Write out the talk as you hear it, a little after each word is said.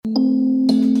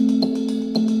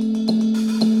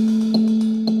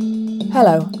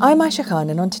Hello, I'm Aisha Khan,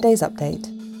 and on today's update,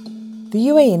 the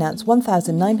UAE announced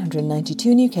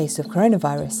 1,992 new cases of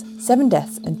coronavirus, 7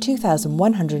 deaths and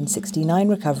 2,169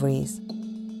 recoveries.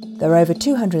 There are over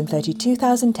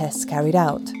 232,000 tests carried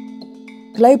out.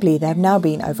 Globally, there have now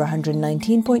been over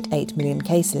 119.8 million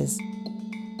cases.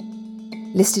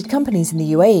 Listed companies in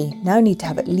the UAE now need to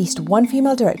have at least one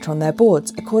female director on their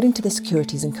boards, according to the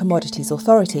Securities and Commodities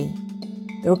Authority.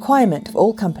 The requirement of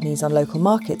all companies on local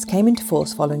markets came into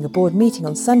force following a board meeting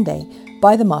on Sunday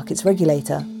by the markets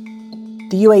regulator.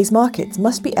 The UAE's markets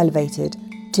must be elevated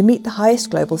to meet the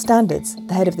highest global standards,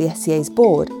 the head of the SCA's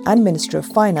board and Minister of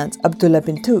Finance Abdullah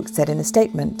Bintouk said in a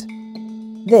statement.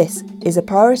 This is a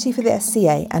priority for the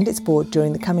SCA and its board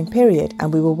during the coming period,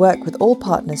 and we will work with all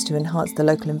partners to enhance the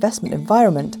local investment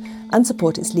environment and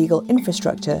support its legal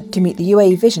infrastructure to meet the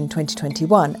UAE Vision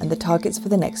 2021 and the targets for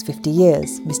the next 50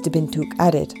 years, Mr. Bintouk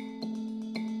added.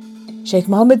 Sheikh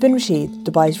Mohammed bin Rashid,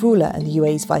 Dubai's ruler and the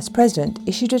UAE's vice president,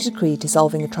 issued a decree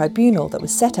dissolving a tribunal that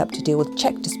was set up to deal with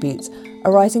cheque disputes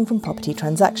arising from property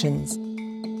transactions.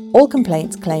 All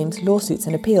complaints, claims, lawsuits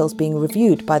and appeals being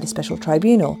reviewed by the special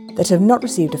tribunal that have not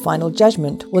received a final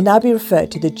judgment will now be referred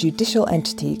to the judicial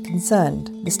entity concerned,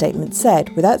 the statement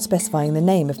said, without specifying the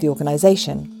name of the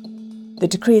organisation. The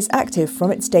decree is active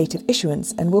from its date of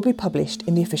issuance and will be published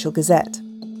in the official gazette.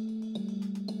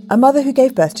 A mother who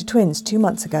gave birth to twins 2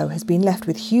 months ago has been left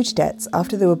with huge debts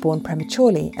after they were born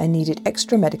prematurely and needed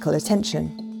extra medical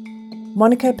attention.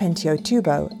 Monica Pentio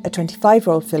Tubo, a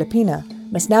 25-year-old Filipina,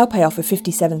 must now pay off a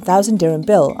 57,000 dirham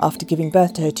bill after giving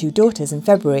birth to her 2 daughters in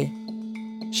February.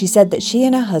 She said that she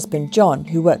and her husband John,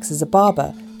 who works as a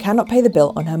barber, cannot pay the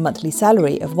bill on her monthly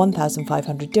salary of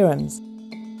 1,500 dirhams.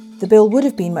 The bill would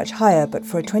have been much higher but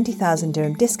for a 20,000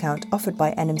 dirham discount offered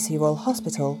by NMC Royal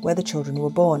Hospital where the children were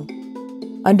born.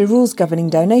 Under rules governing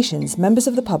donations, members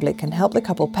of the public can help the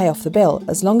couple pay off the bill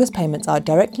as long as payments are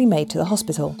directly made to the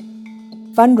hospital.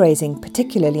 Fundraising,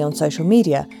 particularly on social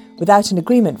media, without an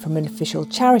agreement from an official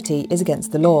charity is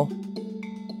against the law.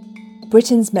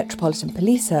 Britain's Metropolitan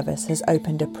Police Service has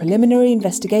opened a preliminary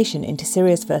investigation into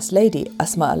Syria's First Lady,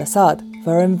 Asma al-Assad,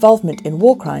 for her involvement in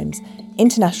war crimes,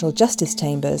 International Justice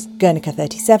Chambers, Guernica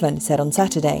 37, said on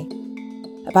Saturday.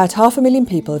 About 500,000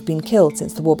 people have been killed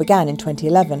since the war began in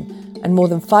 2011, and more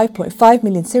than 5.5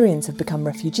 million Syrians have become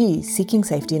refugees seeking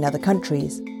safety in other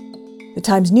countries. The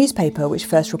Times newspaper, which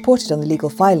first reported on the legal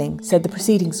filing, said the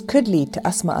proceedings could lead to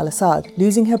Asma al-Assad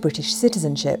losing her British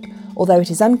citizenship, although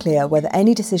it is unclear whether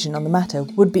any decision on the matter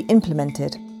would be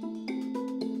implemented.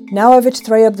 Now over to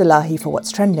Thray Abdullahi for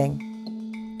what's trending.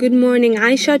 Good morning,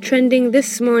 Aisha. Trending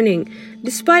this morning.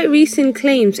 Despite recent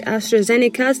claims,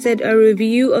 AstraZeneca said a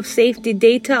review of safety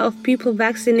data of people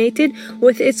vaccinated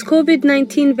with its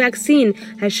COVID-19 vaccine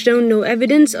has shown no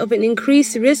evidence of an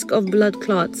increased risk of blood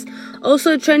clots.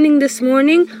 Also trending this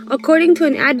morning, according to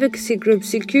an advocacy group,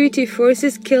 security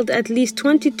forces killed at least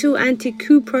 22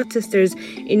 anti-coup protesters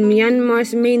in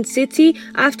Myanmar's main city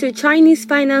after Chinese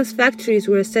finance factories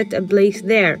were set ablaze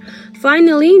there.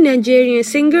 Finally, Nigerian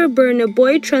singer Burna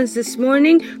Boy trends this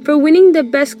morning for winning the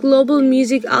Best Global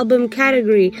Music Album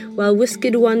category, while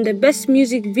Wizkid won the Best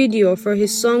Music Video for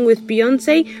his song with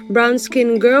Beyoncé, Brown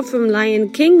Skin Girl from Lion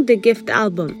King, The Gift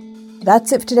album.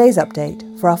 That's it for today's update.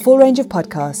 For our full range of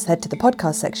podcasts, head to the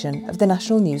podcast section of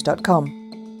thenationalnews.com.